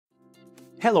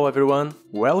Hello everyone,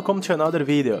 welcome to another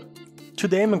video.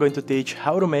 Today I'm going to teach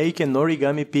how to make an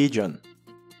origami pigeon.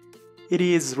 It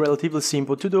is relatively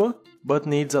simple to do, but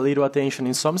needs a little attention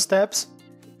in some steps,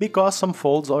 because some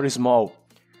folds are small.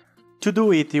 To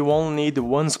do it you only need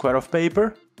 1 square of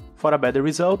paper. For a better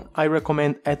result, I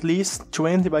recommend at least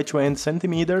 20 by 20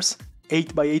 centimeters,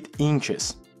 8 by 8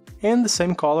 inches, and the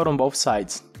same color on both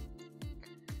sides.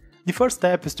 The first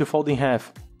step is to fold in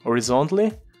half,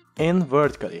 horizontally and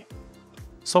vertically.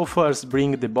 So first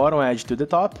bring the bottom edge to the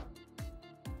top,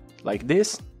 like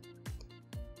this,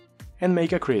 and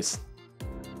make a crease.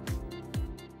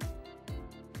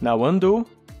 Now undo,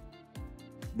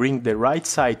 bring the right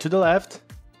side to the left,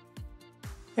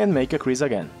 and make a crease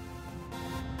again.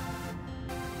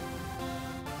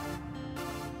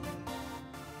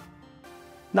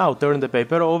 Now turn the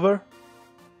paper over,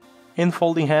 and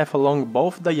fold in half along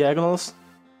both diagonals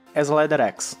as a letter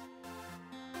X.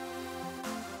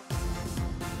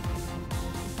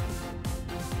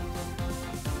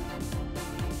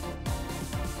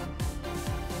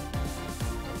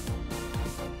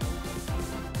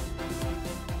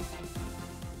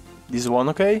 This one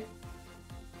okay?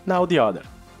 Now the other.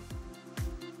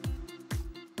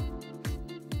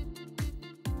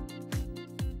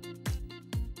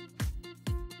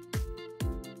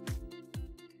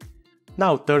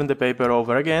 Now turn the paper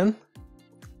over again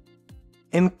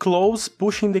and close,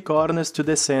 pushing the corners to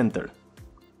the center,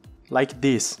 like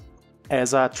this,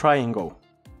 as a triangle.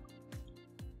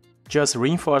 Just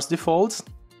reinforce the folds.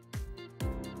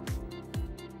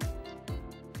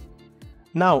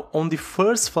 Now, on the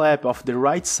first flap of the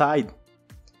right side,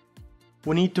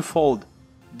 we need to fold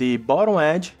the bottom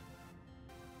edge,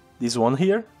 this one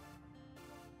here,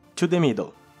 to the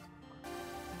middle.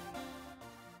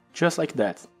 Just like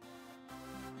that.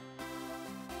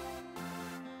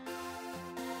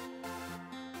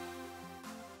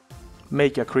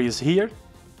 Make a crease here,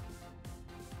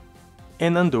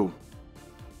 and undo.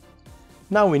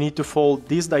 Now we need to fold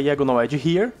this diagonal edge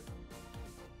here,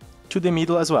 to the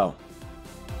middle as well.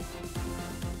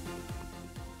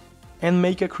 And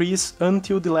make a crease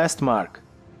until the last mark.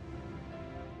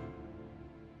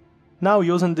 Now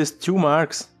using these 2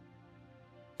 marks,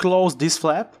 close this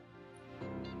flap,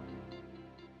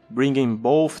 bringing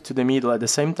both to the middle at the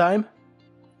same time,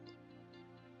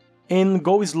 and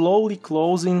go slowly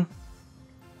closing,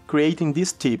 creating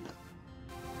this tip.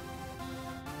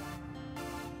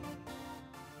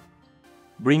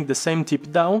 Bring the same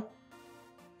tip down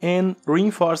and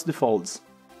reinforce the folds.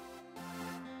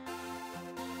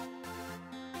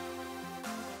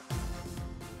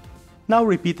 Now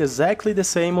repeat exactly the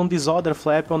same on this other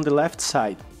flap on the left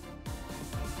side.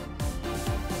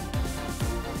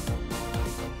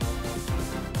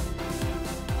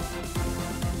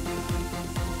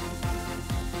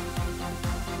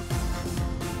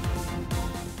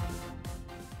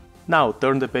 Now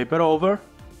turn the paper over,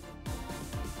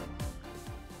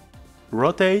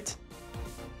 rotate,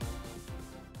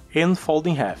 and fold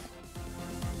in half.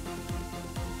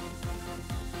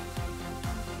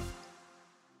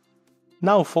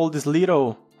 Now fold this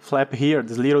little flap here,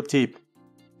 this little tip,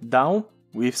 down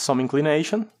with some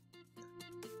inclination,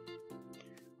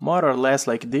 more or less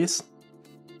like this.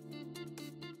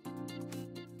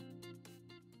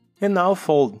 And now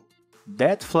fold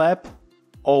that flap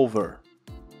over.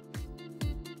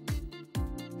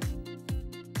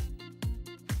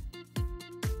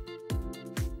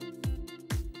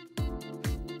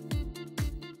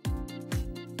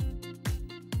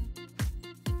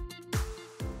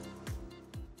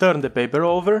 Turn the paper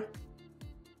over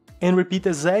and repeat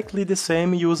exactly the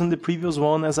same using the previous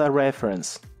one as a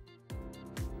reference.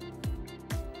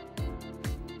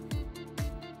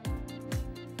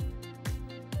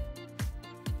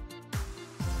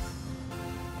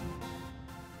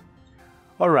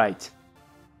 Alright,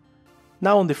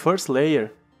 now on the first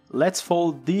layer, let's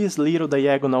fold this little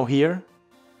diagonal here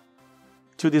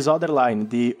to this other line,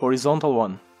 the horizontal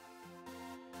one.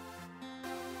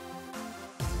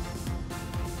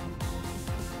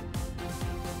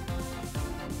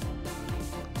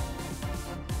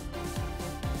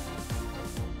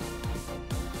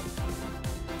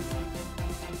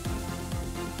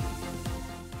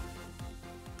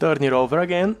 Turn it over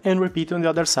again and repeat on the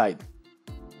other side.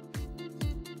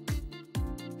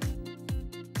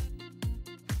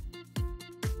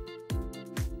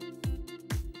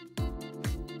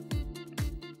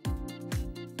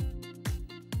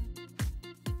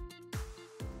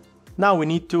 Now we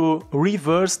need to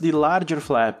reverse the larger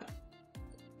flap.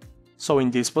 So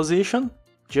in this position,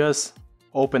 just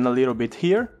open a little bit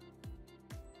here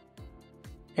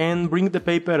and bring the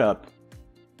paper up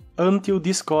until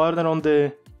this corner on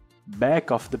the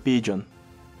back of the pigeon.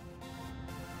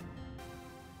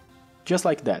 Just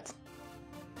like that.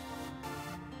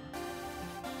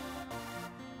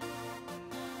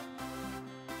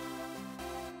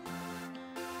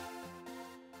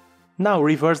 Now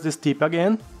reverse this tip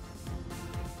again,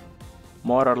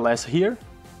 more or less here,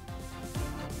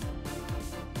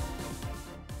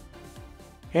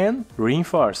 and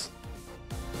reinforce.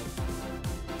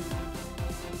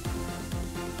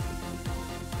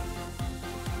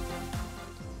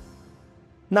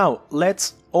 Now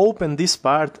let's open this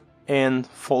part and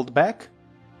fold back,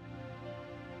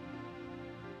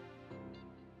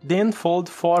 then fold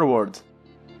forward,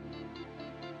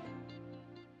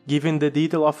 giving the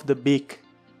detail of the beak.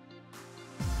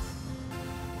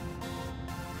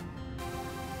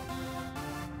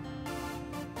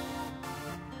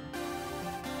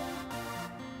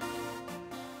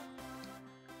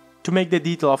 To make the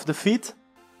detail of the feet,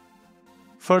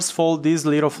 first fold this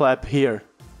little flap here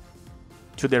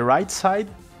to the right side,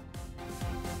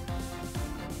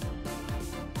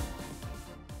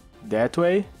 that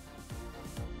way,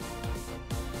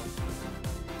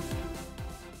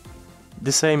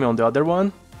 the same on the other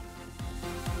one,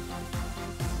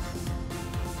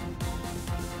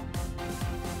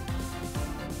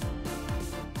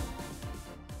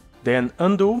 then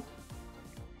undo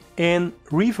and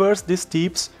reverse these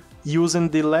tips using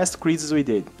the last creases we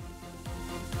did.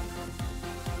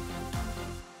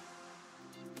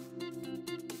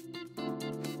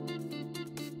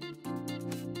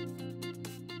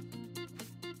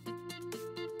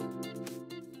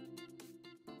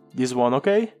 This one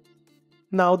okay?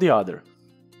 Now the other.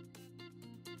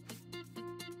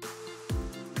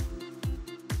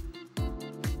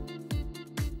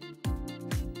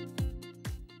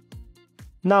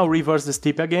 Now reverse the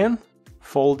tip again,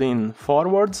 folding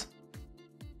forwards,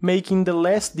 making the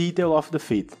last detail of the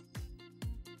feet.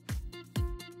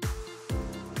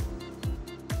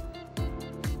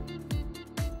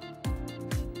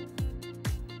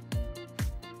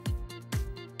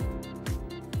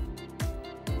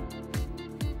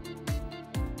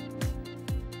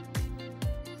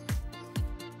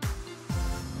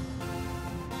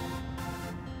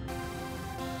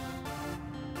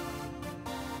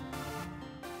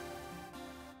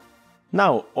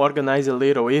 Now organize a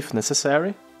little if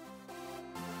necessary.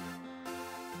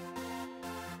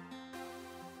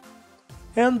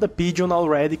 And the pigeon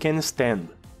already can stand.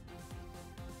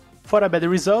 For a better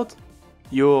result,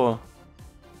 you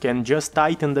can just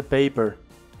tighten the paper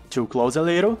to close a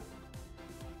little.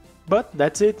 But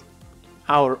that's it.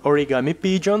 Our origami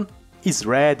pigeon is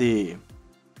ready.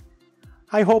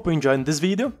 I hope you enjoyed this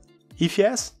video. If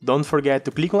yes, don't forget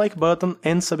to click on like button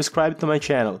and subscribe to my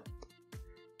channel.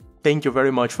 Thank you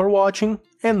very much for watching,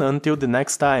 and until the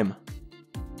next time.